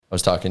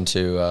was talking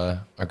to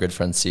our good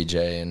friend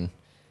CJ, and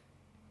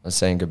I was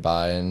saying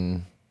goodbye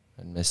and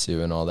I miss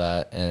you and all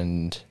that.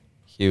 And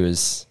he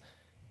was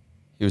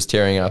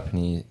tearing up,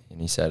 and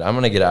he said, "I'm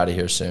gonna get out of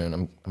here soon.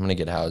 I'm gonna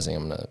get housing.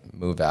 I'm gonna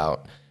move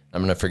out.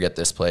 I'm gonna forget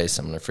this place.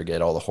 I'm gonna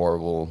forget all the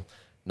horrible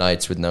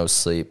nights with no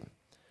sleep.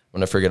 I'm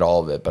gonna forget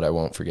all of it, but I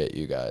won't forget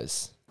you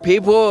guys."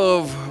 People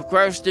of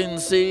Creston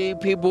City,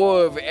 people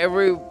of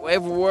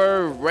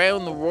everywhere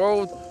around the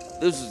world,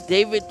 this is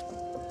David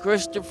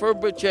Christopher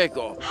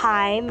Pacheco.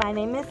 Hi, my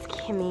name is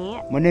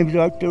Kimmy. My name is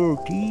Arthur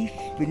Ortiz.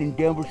 Been in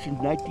Denver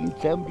since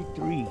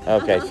 1973.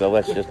 Okay, so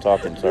let's just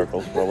talk in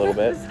circles for a little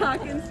bit. Just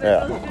talk in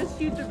circles, just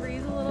shoot the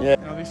breeze a little. Yeah.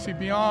 They see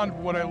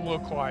beyond what I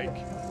look like.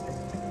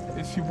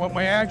 They see what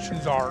my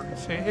actions are and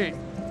say, hey,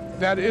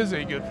 that is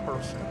a good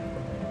person.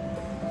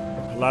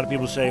 A lot of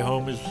people say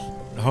home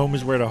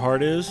is where the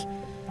heart is,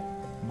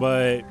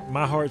 but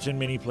my heart's in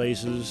many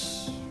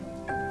places.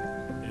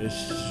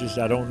 It's just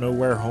I don't know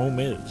where home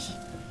is.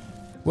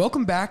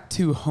 Welcome back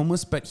to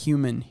Homeless But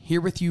Human.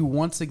 Here with you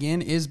once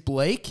again is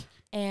Blake.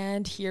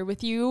 And here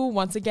with you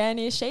once again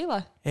is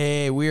Shayla.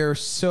 Hey, we are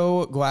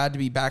so glad to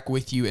be back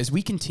with you as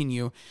we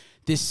continue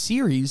this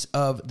series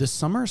of the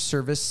summer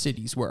service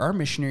cities, where our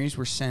missionaries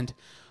were sent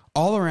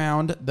all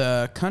around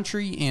the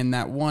country and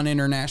that one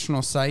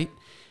international site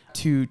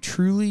to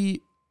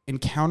truly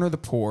encounter the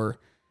poor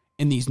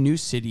in these new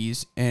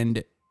cities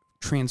and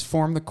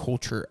transform the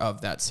culture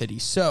of that city.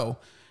 So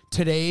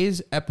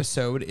today's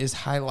episode is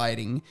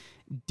highlighting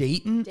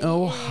Dayton,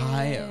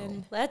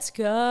 Ohio. Let's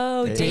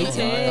go, Dayton,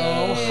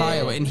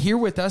 Ohio. And here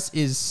with us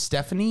is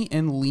Stephanie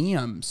and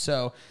Liam.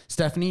 So,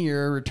 Stephanie,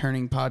 you're a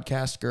returning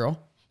podcast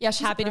girl. Yeah,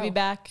 she's happy to be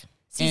back.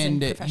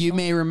 And you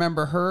may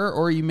remember her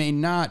or you may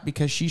not,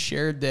 because she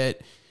shared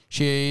that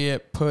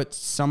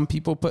some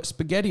people put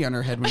spaghetti on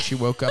her head when she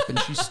woke up, and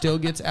she still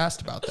gets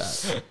asked about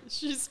that.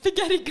 She's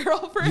spaghetti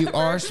girl forever. You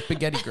are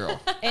spaghetti girl.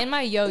 And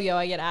my yo-yo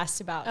I get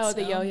asked about. Oh,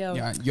 the yo-yo.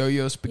 Yeah,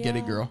 yo-yo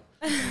spaghetti girl.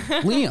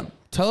 Liam,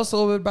 tell us a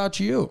little bit about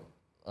you.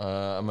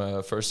 I'm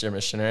a first-year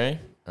missionary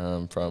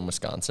from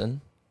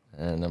Wisconsin,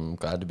 and I'm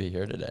glad to be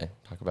here today.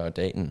 Talk about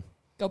Dayton.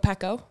 Go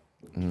Pecco.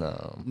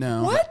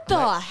 No. What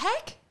the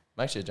heck?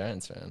 I'm actually a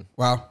Giants fan.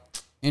 Wow.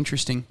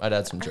 Interesting. My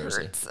dad's from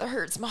Jersey. It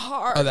hurts my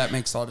heart. Oh, that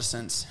makes a lot of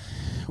sense.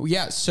 Well,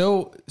 yeah,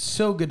 so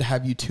good to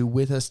have you two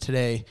with us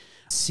today,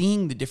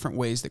 seeing the different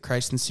ways that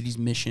Christ in the City's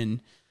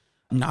mission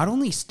not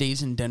only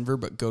stays in Denver,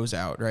 but goes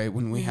out, right?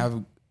 When we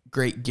have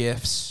great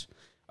gifts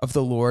of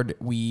the Lord,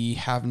 we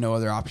have no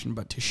other option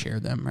but to share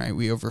them, right?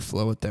 We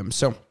overflow with them.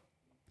 So,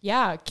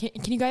 yeah, can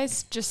you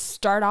guys just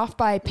start off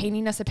by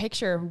painting us a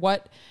picture?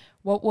 What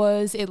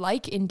was it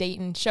like in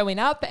Dayton, showing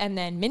up, and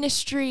then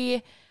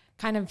ministry,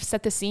 kind of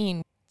set the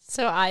scene?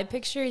 So I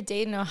picture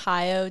Dayton,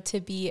 Ohio to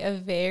be a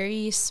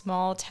very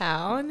small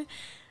town.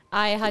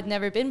 I had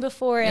never been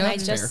before, and I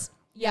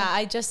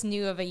just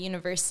knew of a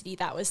university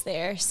that was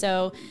there.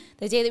 So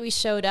the day that we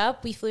showed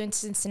up, we flew into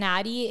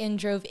Cincinnati and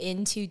drove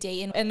into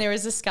Dayton, and there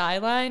was a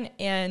skyline,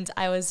 and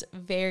I was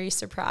very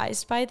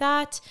surprised by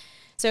that.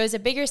 So it was a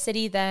bigger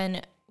city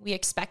than we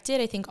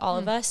expected, I think all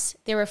of us.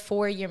 There were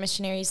 4-year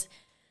missionaries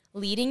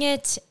leading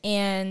it,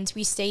 and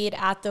we stayed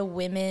at the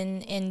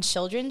women and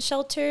children's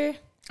shelter.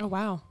 Oh,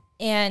 wow.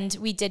 And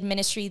we did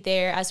ministry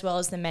there as well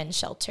as the men's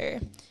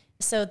shelter.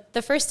 So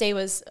the first day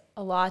was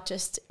a lot,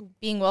 just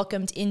being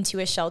welcomed into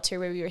a shelter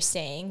where we were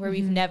staying, where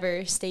we've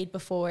never stayed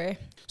before.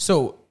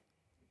 So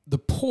the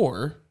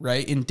poor,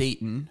 right, in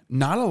Dayton,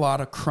 not a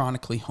lot of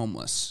chronically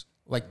homeless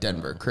like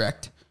Denver,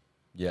 correct?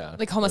 Yeah.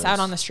 Like homeless out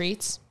on the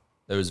streets?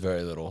 There was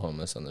very little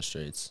homeless on the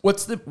streets.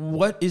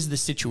 What is the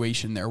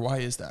situation there?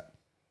 Why is that?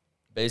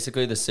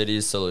 Basically, the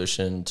city's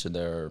solution to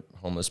their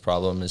homeless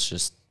problem is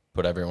just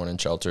put everyone in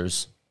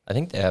shelters. I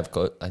think they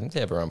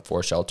have around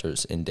 4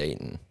 shelters in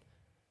Dayton.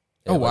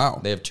 Wow.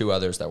 They have 2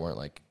 others that weren't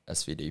like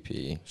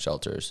SVDP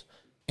shelters.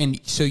 And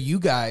so you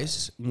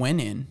guys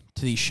went in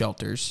to these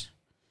shelters.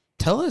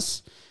 Tell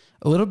us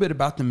a little bit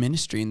about the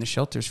ministry and the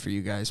shelters for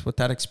you guys, what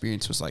that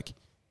experience was like.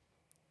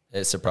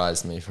 It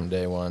surprised me from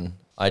day one.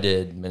 I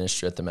did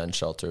ministry at the men's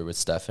shelter with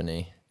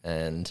Stephanie,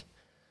 and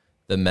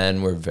the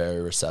men were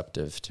very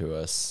receptive to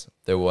us.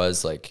 There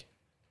was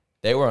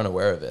they were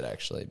unaware of it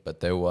actually,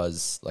 but there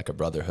was like a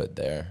brotherhood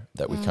there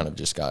that we kind of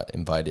just got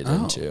invited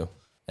into.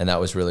 And that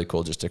was really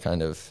cool just to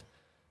kind of,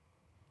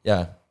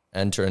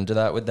 enter into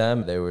that with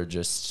them. They were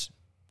just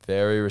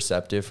very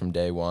receptive from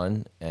day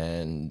one,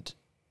 and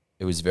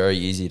it was very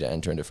easy to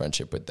enter into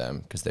friendship with them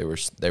because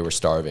they were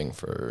starving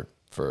for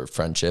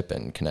friendship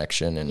and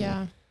connection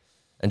and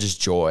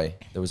just joy.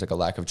 There was like a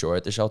lack of joy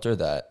at the shelter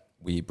that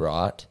we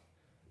brought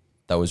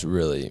that was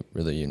really,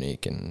 really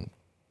unique and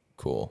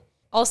cool.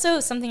 Also,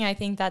 something I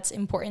think that's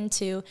important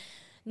to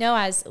know,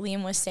 as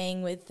Liam was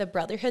saying, with the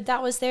brotherhood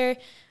that was there,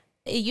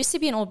 it used to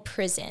be an old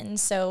prison.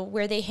 So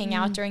where they hang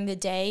out during the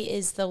day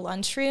is the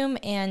lunchroom,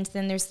 and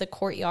then there's the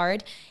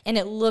courtyard, and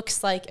it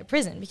looks like a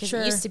prison because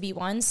it used to be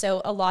one.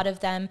 So a lot of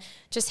them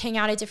just hang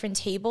out at different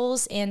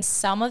tables, and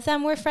some of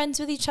them were friends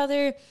with each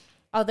other,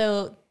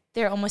 although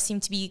there almost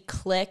seemed to be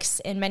cliques,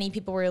 and many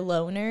people were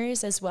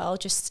loners as well,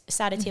 just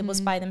sat at tables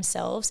by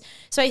themselves.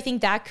 So I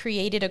think that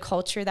created a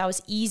culture that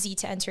was easy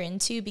to enter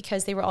into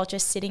because they were all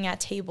just sitting at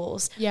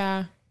tables.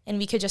 Yeah. And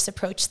we could just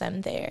approach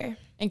them there.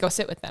 And go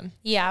sit with them.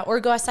 Yeah, or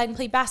go outside and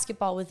play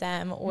basketball with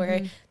them, or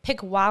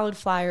pick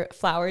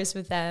flowers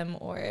with them,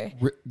 or...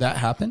 That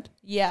happened?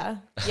 Yeah.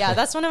 Yeah,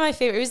 that's one of my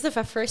favorite. It was the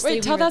first day we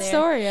tell were that there.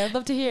 story. I'd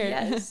love to hear it.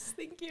 Yes,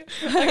 thank you.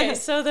 Okay,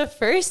 so the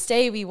first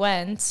day we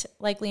went,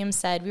 like Liam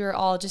said, we were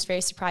all just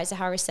very surprised at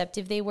how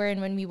receptive they were. And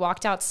when we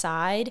walked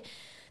outside,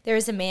 there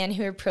was a man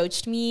who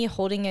approached me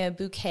holding a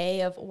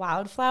bouquet of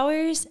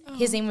wildflowers.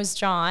 His name was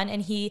John,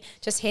 and he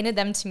just handed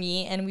them to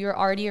me, and we were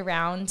already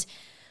around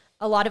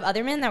a lot of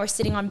other men that were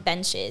sitting on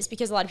benches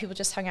because a lot of people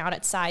just hung out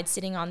outside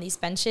sitting on these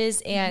benches.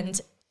 And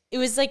it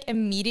was like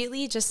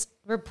immediately just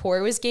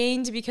rapport was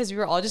gained because we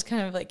were all just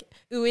kind of like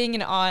oohing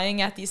and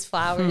awing at these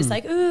flowers,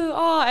 like, ooh,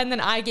 aw. And then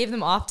I gave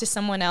them off to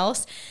someone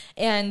else.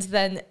 And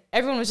then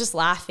everyone was just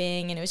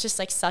laughing, and it was just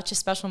like such a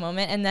special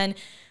moment. And then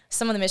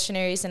some of the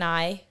missionaries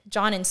and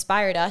John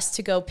inspired us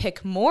to go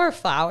pick more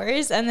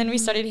flowers. And then we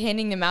started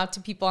handing them out to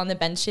people on the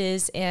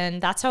benches.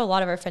 And that's how a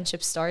lot of our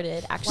friendships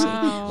started, actually.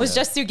 Was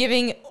just through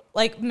giving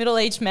like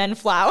middle-aged men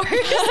flowers.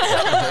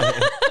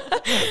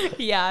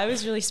 Yeah, it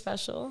was really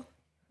special.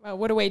 Wow,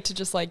 what a way to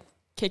just like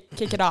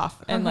kick it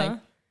off. And like,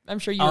 I'm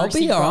sure you I'll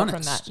received be growth honest.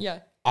 from that. Yeah.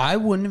 I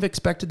wouldn't have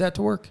expected that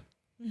to work.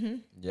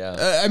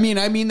 Yeah. I mean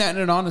that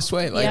in an honest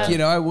way. Like,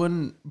 I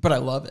wouldn't, but I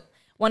love it.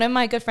 One of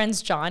my good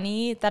friends,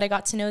 Johnny, that I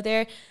got to know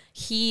there,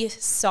 he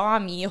saw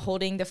me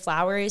holding the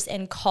flowers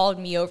and called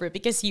me over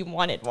because he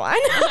wanted one.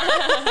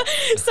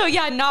 So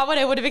yeah, not what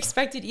I would have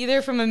expected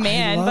either from a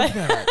man. I love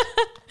that.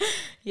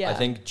 Yeah. I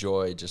think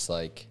joy, just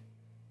like,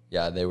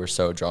 they were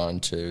so drawn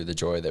to the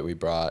joy that we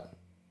brought.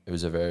 It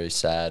was a very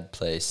sad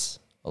place.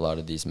 A lot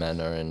of these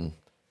men are in,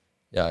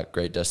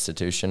 great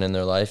destitution in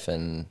their life,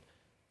 and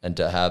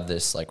to have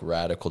this like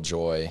radical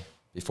joy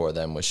before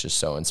them was just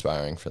so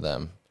inspiring for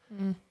them.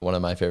 One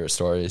of my favorite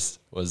stories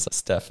was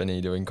Stephanie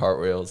doing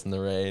cartwheels in the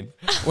rain.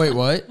 Wait,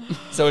 what?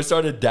 So it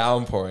started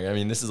downpouring. I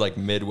mean, this is like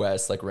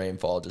Midwest, like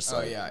rainfall, just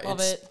Love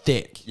it's it.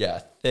 thick. Yeah,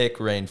 thick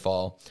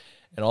rainfall.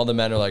 And all the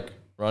men are like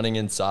running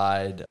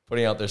inside,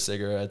 putting out their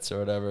cigarettes or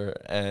whatever.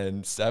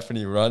 And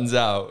Stephanie runs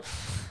out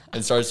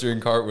and starts doing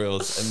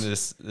cartwheels. And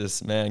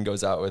this man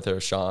goes out with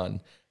her,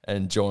 Sean,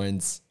 and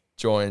joins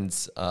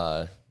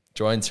her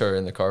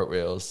in the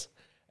cartwheels.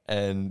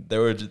 And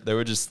there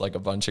were just like a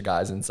bunch of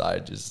guys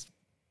inside just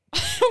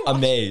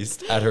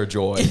amazed at her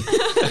joy.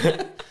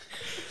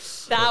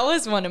 That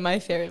was one of my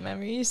favorite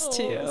memories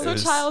too. So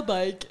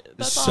childlike.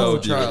 That's so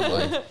awesome.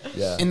 beautiful.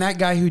 Yeah. And that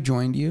guy who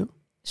joined you?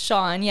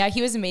 Sean, yeah,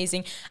 he was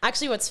amazing.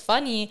 Actually, what's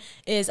funny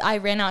is I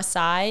ran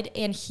outside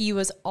and he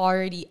was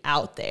already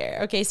out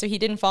there. Okay, so he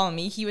didn't follow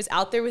me. He was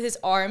out there with his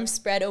arms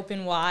spread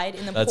open wide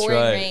in the pouring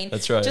rain.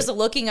 That's right. Just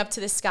looking up to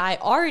the sky,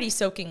 already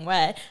soaking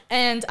wet.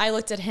 And I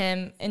looked at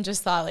him and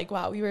just thought like,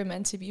 wow, we were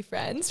meant to be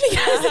friends.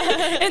 Because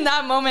in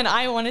that moment,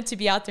 I wanted to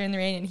be out there in the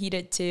rain and he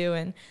did too.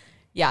 And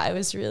yeah, it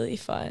was really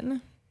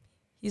fun.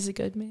 He's a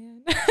good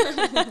man.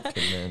 Good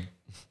man.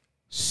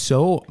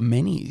 So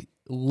many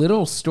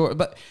little story,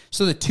 but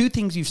so the two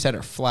things you've said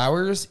are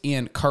flowers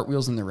and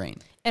cartwheels in the rain.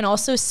 And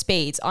also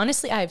spades.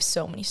 Honestly, I have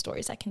so many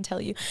stories I can tell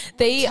you.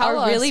 They Tell are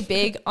us. really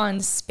big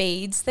on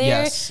spades there.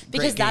 Yes,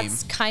 because great game.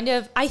 that's kind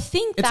of, I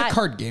think It's that. a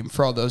card game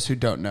for all those who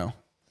don't know.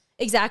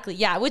 Exactly.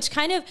 Yeah. Which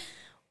kind of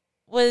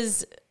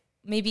was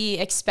maybe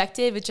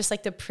expected with just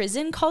like the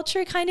prison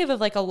culture kind of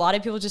like a lot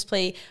of people just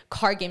play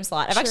card games a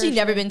lot. I've actually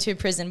never been to a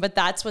prison, but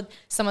that's what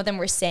some of them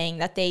were saying,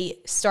 that they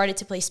started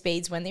to play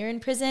spades when they were in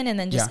prison and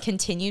then just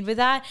continued with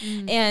that.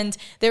 And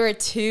there were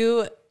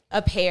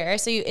a pair.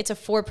 So it's a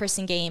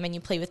 4-person game and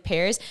you play with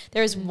pairs.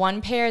 There was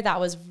one pair that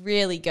was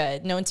really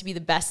good, known to be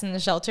the best in the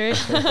shelter,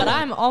 but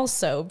I'm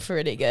also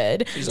pretty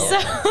good.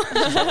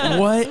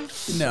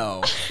 What?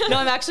 No. No,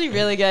 I'm actually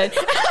really good.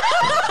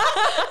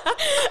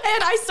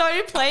 And I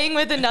started playing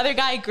with another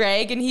guy,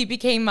 Greg, and he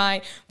became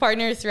my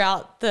partner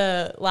throughout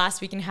the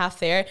last week and a half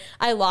there.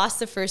 I lost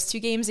the first 2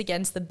 games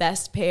against the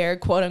best pair,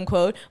 quote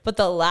unquote, but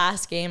the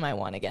last game I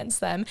won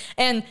against them.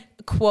 And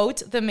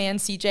quote, the man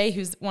CJ,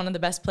 who's one of the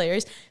best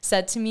players,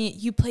 said to me,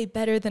 "You play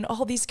better than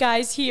all these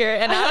guys here."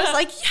 And I was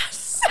like,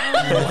 yes.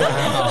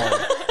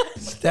 Wow.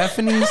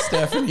 Stephanie.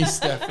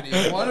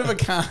 One of a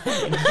kind.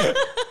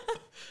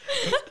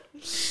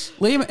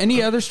 Liam,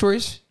 any other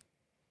stories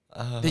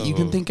that you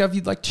can think of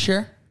you'd like to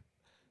share?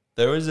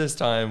 There was this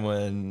time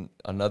when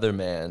another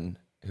man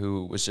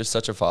who was just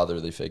such a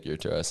fatherly figure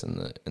to us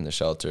in the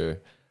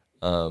shelter,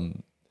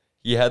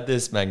 he had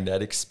this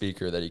magnetic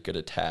speaker that he could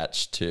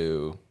attach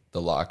to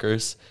the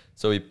lockers.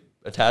 So he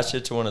attached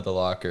it to one of the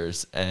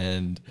lockers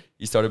and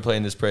he started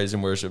playing this praise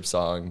and worship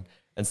song.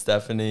 And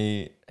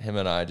Stephanie, him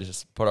and I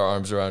just put our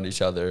arms around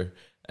each other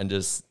and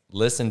just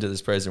listened to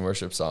this praise and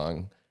worship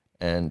song.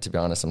 And to be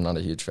honest, I'm not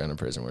a huge fan of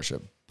praise and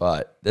worship,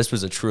 but this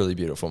was a truly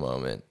beautiful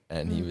moment.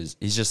 And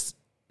he's just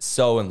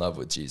so in love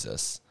with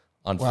Jesus,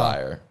 on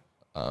fire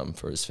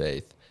for his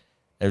faith.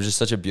 And it was just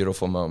such a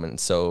beautiful moment.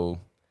 So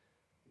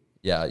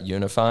yeah,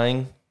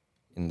 unifying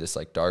in this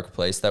like dark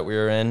place that we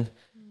were in,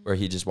 where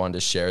he just wanted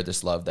to share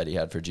this love that he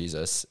had for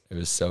Jesus. It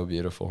was so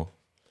beautiful.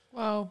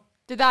 Wow.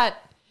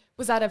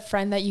 Was that a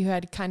friend that you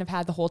had kind of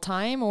had the whole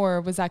time, or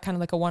was that kind of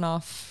like a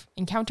one-off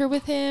encounter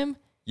with him?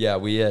 Yeah,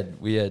 we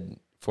had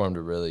formed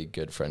a really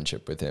good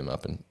friendship with him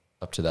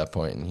up to that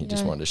point, and he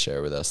just wanted to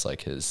share with us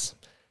like his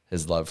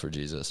love for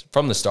Jesus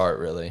from the start,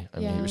 really. I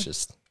mean, he was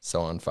just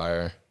so on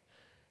fire.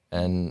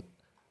 And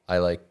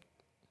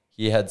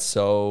he had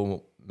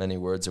so many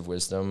words of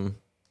wisdom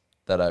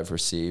that I've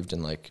received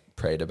and like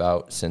prayed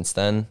about since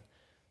then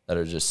that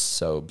are just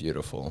so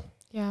beautiful.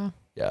 Yeah.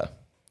 Yeah.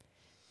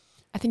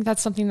 I think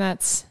that's something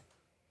that's,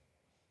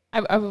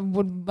 I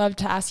would love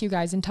to ask you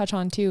guys and touch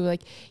on too.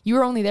 Like, you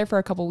were only there for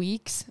a couple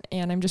weeks,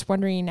 and I'm just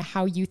wondering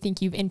how you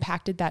think you've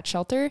impacted that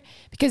shelter,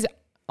 because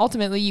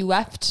ultimately you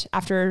left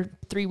after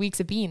 3 weeks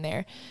of being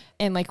there.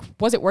 And like,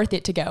 was it worth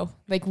it to go?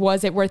 Like,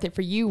 was it worth it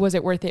for you? Was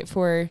it worth it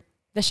for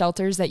the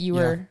shelters that you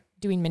were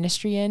doing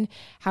ministry in?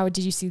 How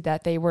did you see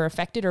that they were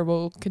affected or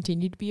will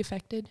continue to be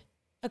affected?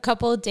 A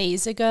couple of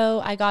days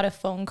ago, I got a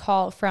phone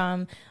call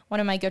from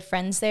one of my good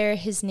friends there.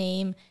 His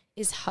name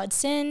is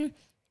Hudson.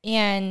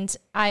 And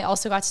I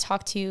also got to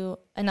talk to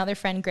another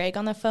friend, Greg,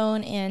 on the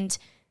phone. And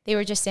they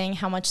were just saying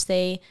how much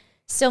they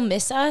still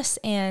miss us,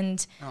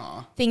 and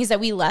things that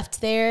we left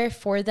there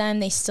for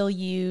them, they still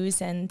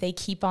use and they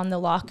keep on the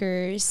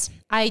lockers.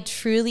 I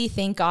truly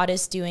think God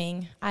is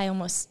doing, I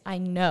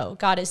know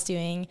God is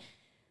doing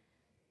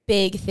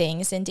big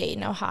things in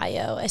Dayton,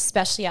 Ohio,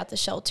 especially at the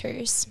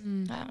shelters.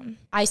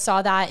 I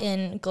saw that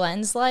in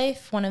Glenn's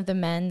life, one of the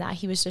men that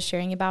he was just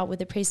sharing about with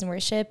the praise and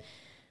worship.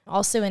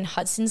 Also in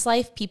Hudson's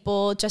life,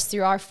 people just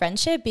through our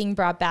friendship being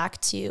brought back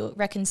to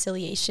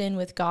reconciliation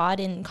with God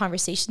in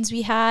conversations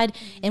we had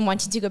and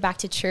wanting to go back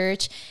to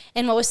church.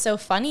 And what was so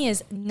funny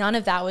is none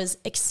of that was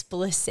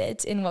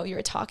explicit in what we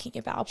were talking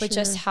about, but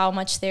just how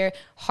much their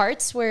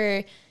hearts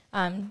were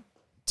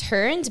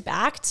turned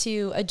back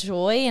to a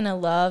joy and a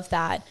love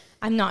that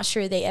I'm not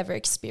sure they ever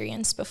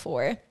experienced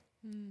before.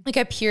 Like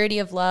a purity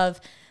of love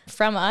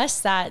from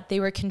us that they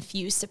were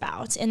confused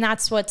about. And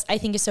that's what I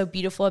think is so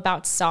beautiful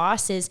about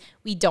Sauce is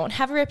we don't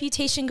have a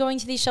reputation going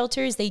to these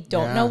shelters. They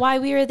don't know why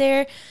we were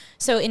there.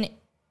 So in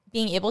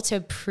being able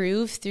to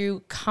prove through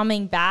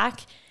coming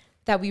back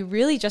that we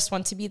really just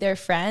want to be their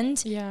friend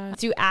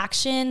through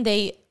action,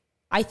 they,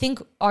 I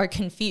think, are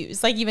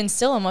confused, like even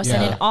still almost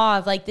and in awe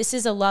of like, this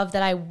is a love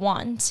that I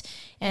want.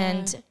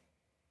 And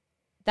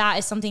that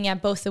is something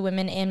at both the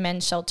women and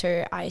men's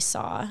shelter I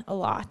saw a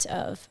lot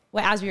of.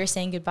 Well, as we were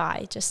saying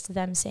goodbye, just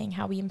them saying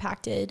how we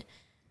impacted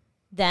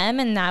them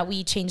and that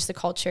we changed the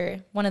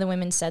culture. One of the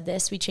women said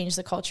this, we changed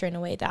the culture in a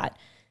way that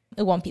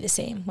it won't be the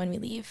same when we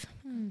leave.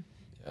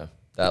 Yeah.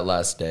 That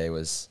last day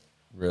was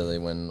really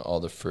when all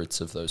the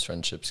fruits of those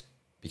friendships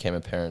became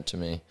apparent to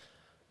me.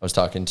 I was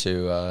talking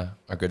to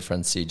our good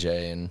friend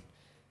CJ, and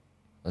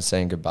I was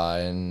saying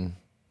goodbye and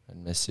I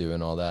miss you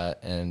and all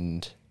that.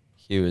 And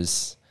he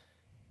was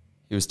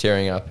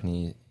tearing up,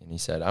 and he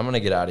said, I'm going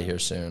to get out of here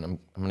soon. I'm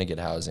going to get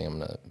housing. I'm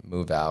going to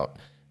move out.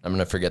 I'm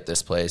going to forget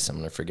this place. I'm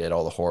going to forget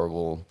all the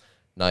horrible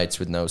nights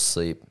with no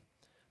sleep. I'm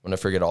going to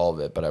forget all of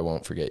it, but I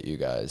won't forget you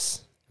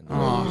guys and the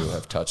way you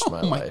have touched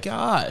my life. Oh my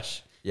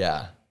gosh.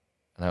 Yeah.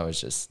 And I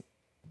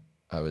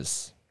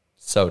was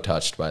so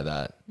touched by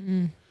that.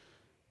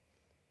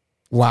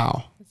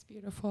 Wow. That's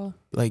beautiful.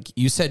 Like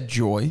you said,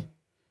 joy,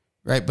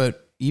 right?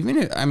 But even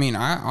if,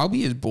 I'll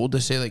be as bold to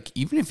say, like,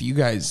 even if you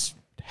guys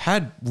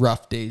had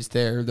rough days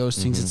there,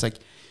 those things, it's like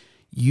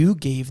you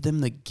gave them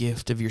the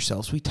gift of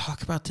yourselves. We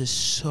talk about this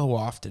so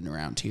often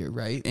around here,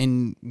 right?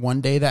 And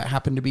one day that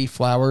happened to be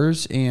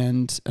flowers,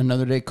 and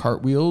another day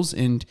cartwheels,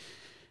 and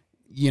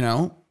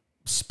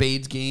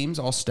spades games,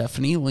 all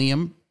Stephanie.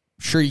 Liam,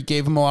 sure, you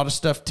gave him a lot of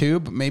stuff too,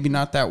 but maybe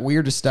not that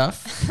weird of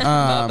stuff.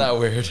 Not that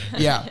weird.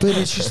 Yeah, but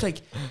it's just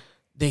like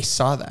they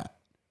saw that,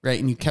 right?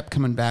 And you kept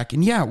coming back,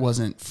 and it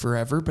wasn't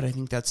forever, but I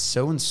think that's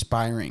so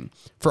inspiring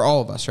for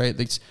all of us, right?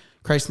 Like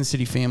Christ in the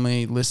City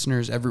family,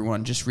 listeners,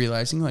 everyone, just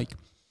realizing like,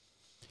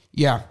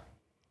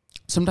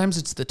 sometimes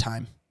it's the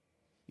time,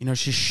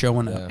 it's just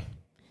showing up.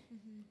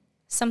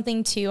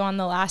 Something too, on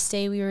the last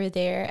day we were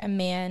there, a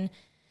man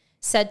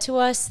said to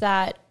us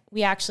that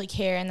we actually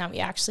care and that we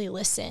actually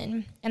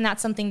listen. And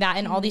that's something that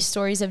in all these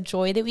stories of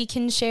joy that we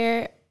can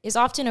share is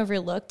often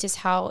overlooked, is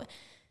how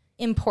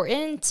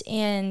important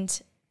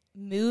and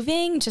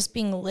moving just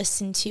being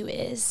listened to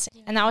is.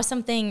 And that was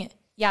something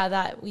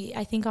that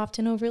I think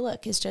often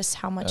overlook, is just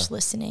how much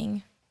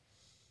listening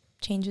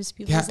changes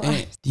people's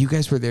lives. You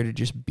guys were there to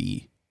just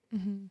be.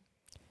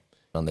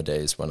 On the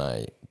days when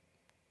I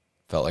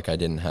felt like I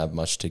didn't have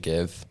much to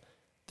give,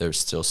 there's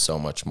still so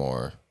much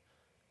more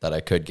that I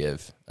could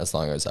give as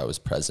long as I was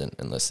present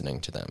and listening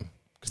to them,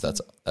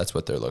 because that's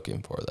what they're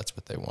looking for. That's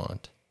what they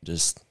want.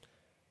 Just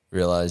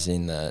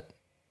realizing that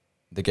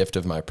the gift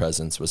of my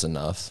presence was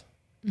enough.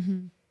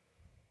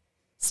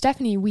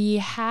 Stephanie, we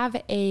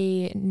have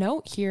a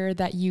note here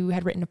that you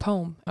had written a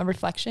poem, a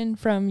reflection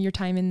from your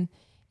time in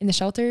the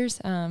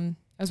shelters. I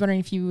was wondering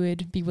if you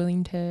would be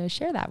willing to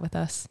share that with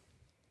us.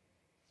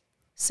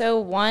 So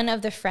one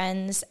of the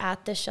friends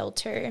at the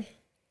shelter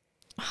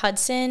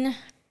Hudson,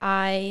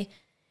 I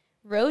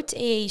wrote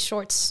a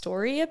short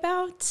story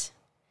about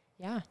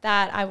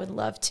that I would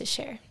love to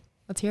share.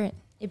 Let's hear it.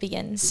 It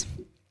begins.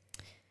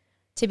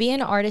 To be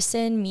an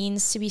artisan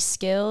means to be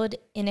skilled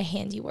in a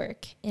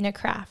handiwork, in a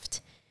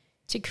craft,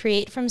 to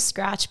create from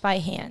scratch by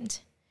hand.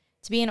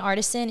 To be an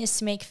artisan is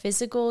to make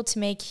physical, to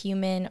make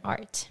human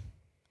art.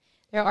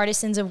 There are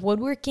artisans of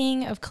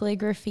woodworking, of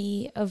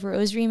calligraphy, of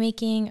rosary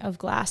making, of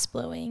glass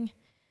blowing.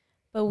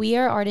 But we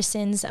are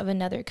artisans of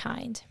another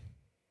kind.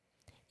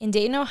 In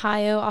Dayton,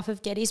 Ohio, off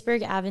of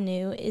Gettysburg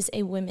Avenue, is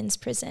a women's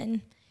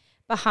prison.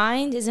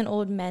 Behind is an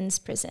old men's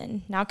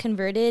prison, now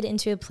converted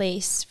into a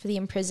place for the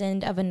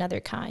imprisoned of another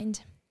kind.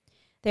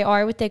 They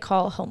are what they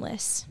call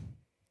homeless.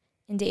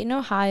 In Dayton,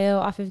 Ohio,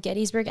 off of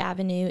Gettysburg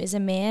Avenue, is a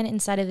man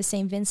inside of the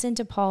St. Vincent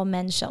de Paul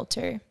men's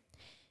shelter.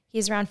 He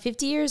is around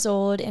 50 years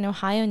old, an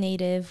Ohio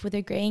native with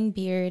a graying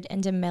beard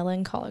and a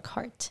melancholic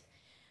heart.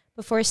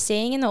 Before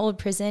staying in the old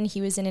prison,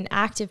 he was in an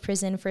active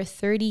prison for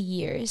 30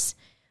 years,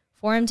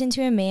 formed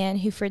into a man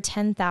who for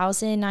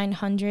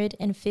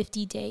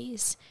 10,950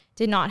 days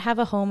did not have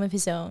a home of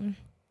his own.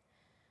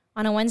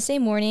 On a Wednesday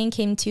morning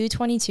came two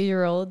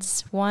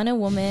 22-year-olds, one a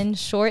woman,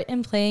 short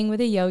and playing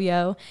with a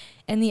yo-yo,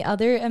 and the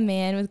other a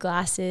man with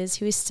glasses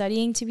who is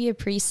studying to be a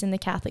priest in the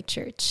Catholic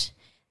Church.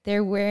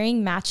 They're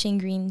wearing matching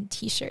green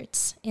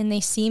t-shirts, and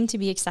they seem to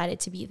be excited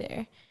to be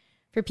there.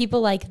 For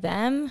people like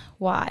them,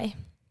 why?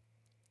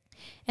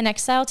 An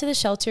exile to the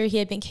shelter, he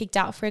had been kicked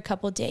out for a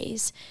couple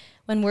days,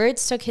 when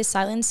words took his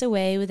silence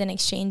away with an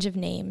exchange of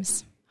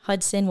names.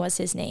 Hudson was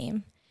his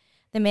name.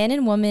 The man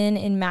and woman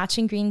in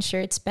matching green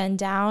shirts bend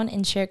down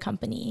and share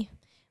company,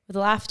 with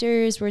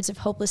laughters, words of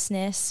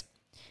hopelessness,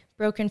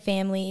 broken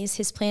families,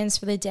 his plans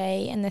for the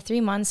day, and the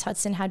 3 months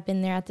Hudson had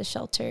been there at the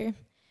shelter.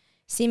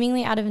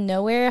 Seemingly out of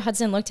nowhere,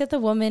 Hudson looked at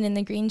the woman in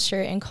the green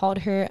shirt and called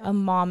her a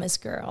mama's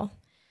girl.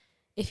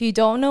 If you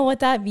don't know what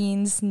that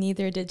means,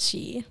 neither did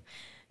she.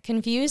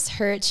 Confused,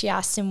 hurt, she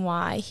asked him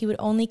why he would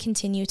only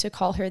continue to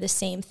call her the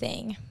same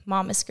thing,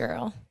 mama's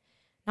girl.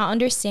 Not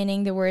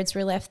understanding, the words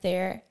were left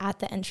there at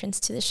the entrance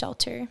to the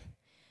shelter.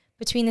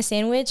 Between the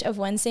sandwich of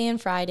Wednesday and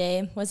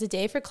Friday was a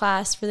day for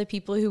class for the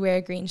people who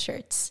wear green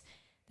shirts.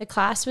 The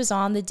class was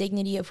on the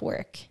dignity of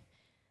work.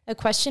 A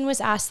question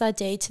was asked that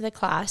day to the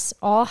class,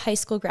 all high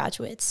school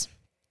graduates.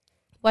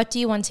 What do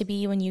you want to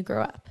be when you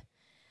grow up?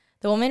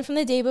 The woman from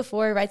the day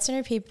before writes on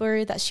her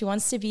paper that she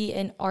wants to be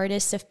an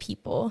artist of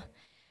people.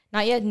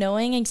 Not yet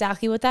knowing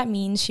exactly what that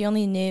means, she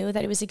only knew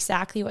that it was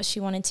exactly what she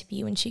wanted to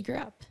be when she grew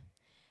up.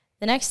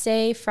 The next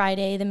day,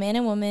 Friday, the man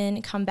and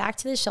woman come back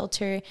to the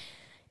shelter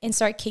and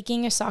start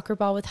kicking a soccer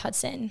ball with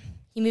Hudson.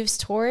 He moves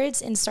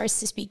towards and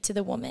starts to speak to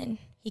the woman.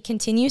 He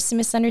continues to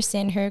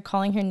misunderstand her,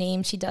 calling her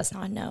names she does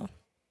not know.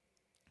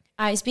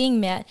 Eyes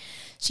being met,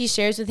 she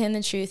shares with him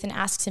the truth and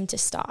asks him to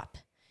stop.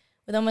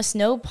 With almost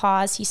no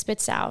pause, he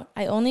spits out,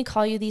 "I only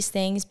call you these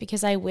things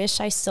because I wish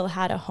I still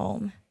had a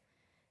home."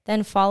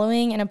 Then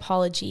following an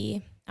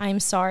apology, "I am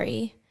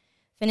sorry,"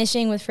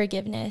 finishing with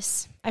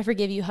forgiveness. "I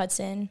forgive you,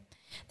 Hudson."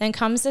 Then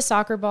comes the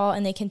soccer ball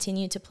and they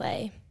continue to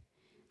play.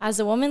 As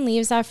the woman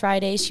leaves that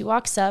Friday, she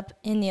walks up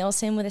and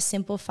nails him with a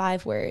simple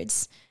 5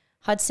 words.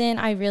 "Hudson,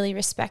 I really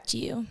respect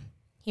you."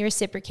 He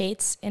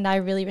reciprocates, "And I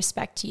really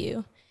respect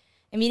you."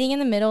 A meeting in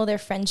the middle, their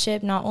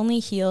friendship not only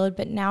healed,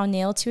 but now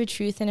nailed to a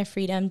truth and a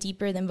freedom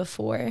deeper than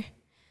before.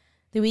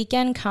 The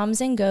weekend comes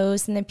and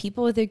goes, and the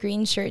people with the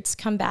green shirts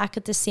come back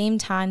at the same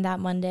time that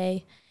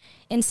Monday.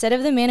 Instead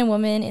of the man and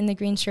woman in the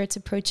green shirts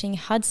approaching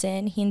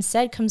Hudson, he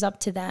instead comes up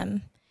to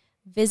them.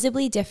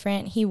 Visibly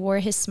different, he wore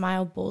his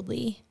smile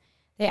boldly.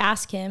 They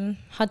ask him,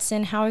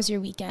 "Hudson, how was your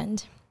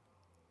weekend?"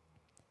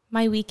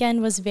 "My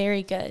weekend was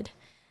very good.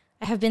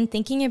 I have been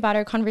thinking about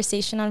our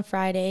conversation on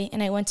Friday,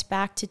 and I went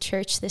back to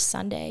church this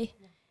Sunday,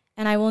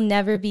 and I will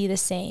never be the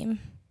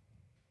same."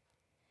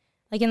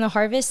 Like in the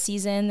harvest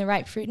season, the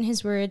ripe fruit in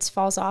his words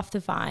falls off the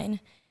vine,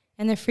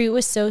 and the fruit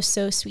was so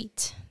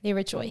sweet. They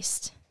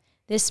rejoiced.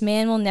 This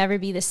man will never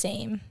be the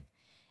same.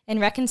 In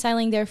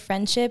reconciling their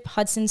friendship,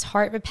 Hudson's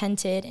heart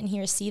repented, and he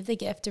received the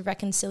gift of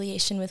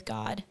reconciliation with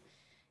God.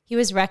 He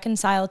was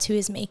reconciled to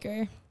his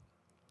Maker.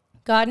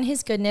 God in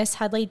his goodness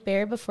had laid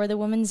bare before the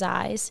woman's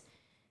eyes,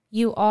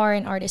 "You are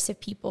an artist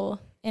of people,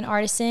 an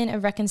artisan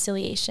of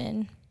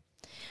reconciliation."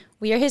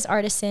 We are his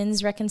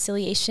artisans,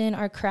 reconciliation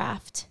our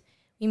craft.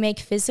 We make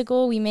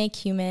physical, we make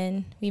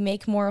human, we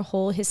make more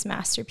whole his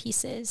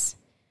masterpieces.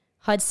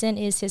 Hudson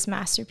is his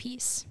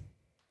masterpiece.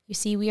 You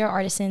see, we are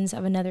artisans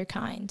of another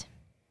kind.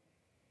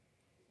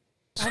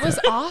 That was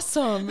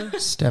awesome.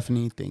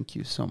 Stephanie, thank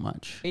you so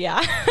much.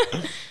 Yeah.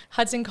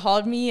 Hudson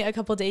called me a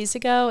couple days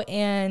ago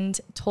and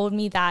told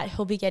me that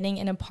he'll be getting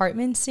an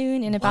apartment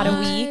soon in about a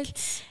week.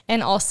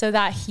 And also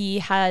that he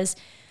has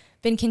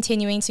been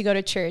continuing to go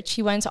to church.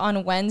 He went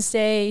on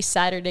Wednesday,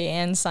 Saturday,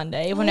 and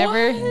Sunday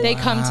whenever they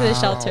come to the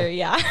shelter.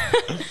 Yeah.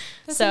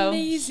 So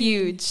amazing.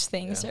 Huge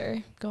things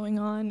are going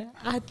on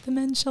at the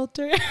men's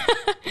shelter.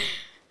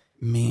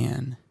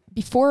 Man.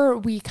 Before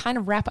we kind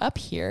of wrap up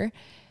here,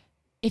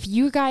 if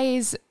you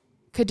guys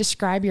could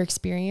describe your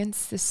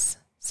experience this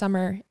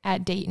summer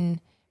at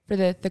Dayton for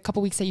the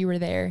couple weeks that you were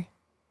there,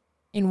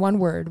 in one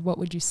word, what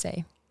would you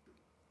say?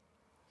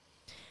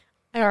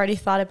 I already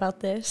thought about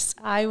this.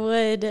 I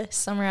would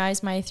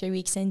summarize my 3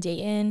 weeks in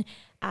Dayton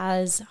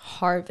as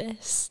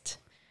harvest,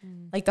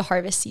 like the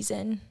harvest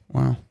season.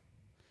 Wow.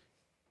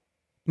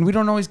 And we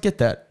don't always get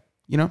that.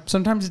 You know,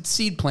 sometimes it's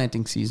seed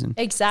planting season.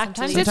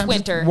 Exactly. Sometimes it's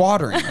winter.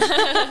 Watering.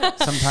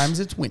 Sometimes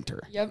it's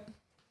winter. Yep.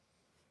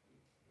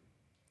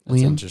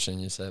 That's Liam? interesting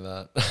you say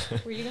that.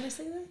 Were you going to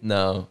say that?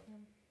 No.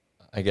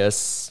 I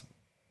guess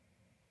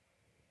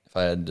if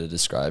I had to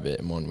describe it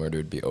in one word, it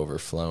would be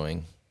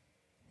overflowing.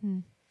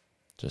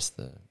 Just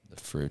the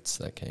fruits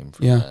that came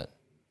from that.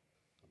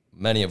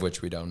 Many of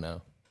which we don't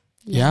know.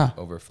 Yeah.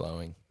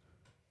 Overflowing.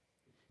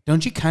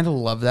 Don't you kind of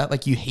love that?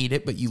 Like you hate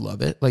it, but you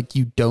love it. Like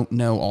you don't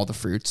know all the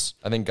fruits.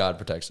 I think God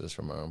protects us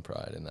from our own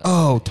pride in that.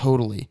 Oh,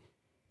 totally.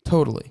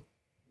 Totally.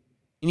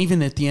 And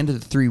even at the end of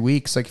the 3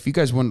 weeks, like if you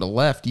guys wouldn't have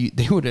left,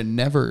 they would have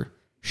never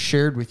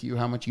shared with you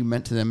how much you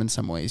meant to them in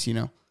some ways, you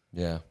know?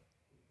 Yeah.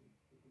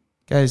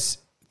 Guys,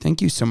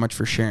 thank you so much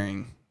for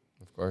sharing.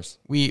 Of course.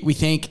 We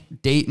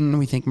thank Dayton,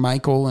 we thank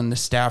Michael and the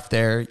staff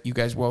there. You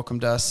guys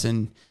welcomed us,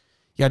 and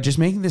just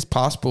making this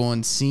possible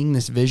and seeing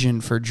this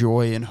vision for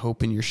joy and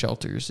hope in your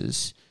shelters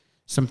is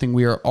something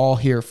we are all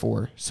here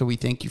for. So we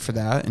thank you for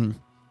that. And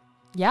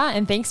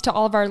and thanks to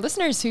all of our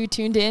listeners who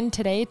tuned in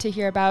today to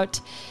hear about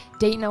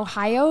Dayton,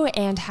 Ohio,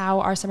 and how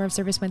our summer of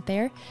service went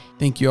there.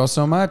 Thank you all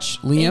so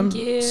much. Liam,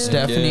 Thank you.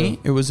 Stephanie,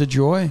 it was a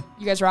joy.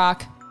 You guys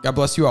rock. God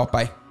bless you all.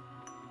 Bye.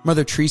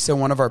 Mother Teresa,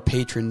 one of our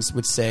patrons,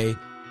 would say,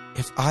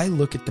 "If I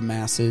look at the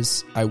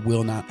masses, I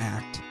will not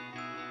act.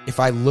 If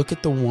I look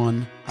at the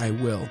one, I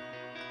will."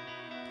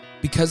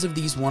 Because of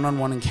these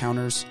one-on-one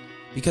encounters,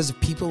 because of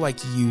people like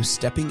you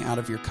stepping out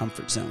of your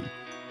comfort zone,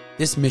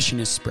 this mission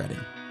is spreading.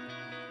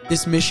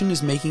 This mission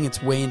is making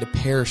its way into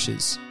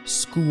parishes,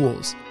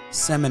 schools,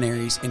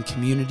 seminaries, and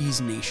communities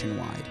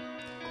nationwide.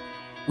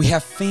 We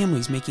have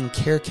families making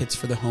care kits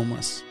for the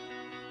homeless,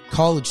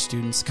 college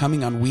students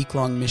coming on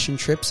week-long mission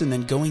trips and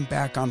then going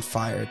back on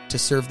fire to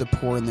serve the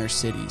poor in their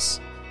cities,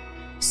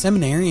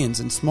 seminarians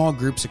and small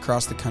groups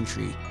across the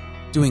country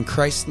doing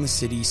Christ in the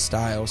City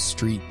style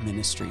street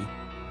ministry.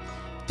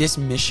 This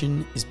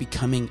mission is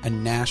becoming a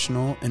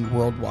national and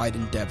worldwide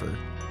endeavor,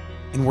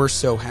 and we're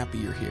so happy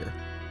you're here.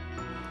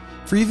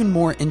 For even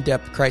more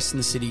in-depth Christ in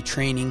the City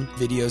training,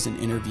 videos, and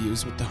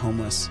interviews with the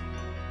homeless,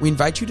 we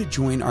invite you to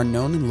join our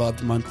known and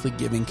loved monthly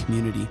giving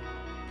community.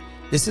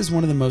 This is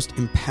one of the most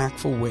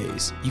impactful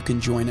ways you can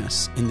join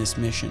us in this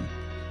mission.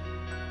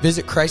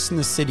 Visit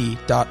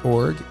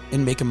christinthecity.org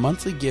and make a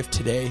monthly gift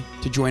today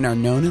to join our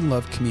known and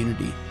loved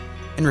community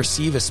and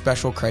receive a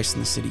special Christ in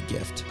the City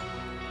gift.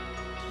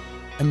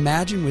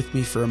 Imagine with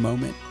me for a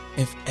moment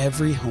if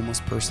every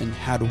homeless person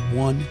had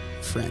one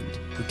friend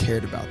who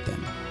cared about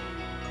them.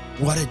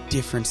 What a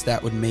difference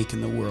that would make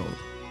in the world.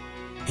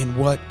 And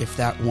what if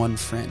that one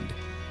friend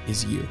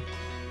is you?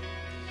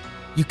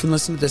 You can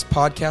listen to this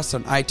podcast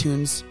on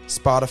iTunes,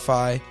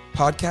 Spotify,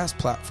 podcast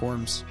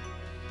platforms.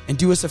 And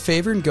do us a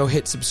favor and go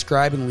hit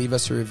subscribe and leave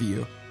us a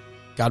review.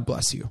 God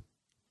bless you.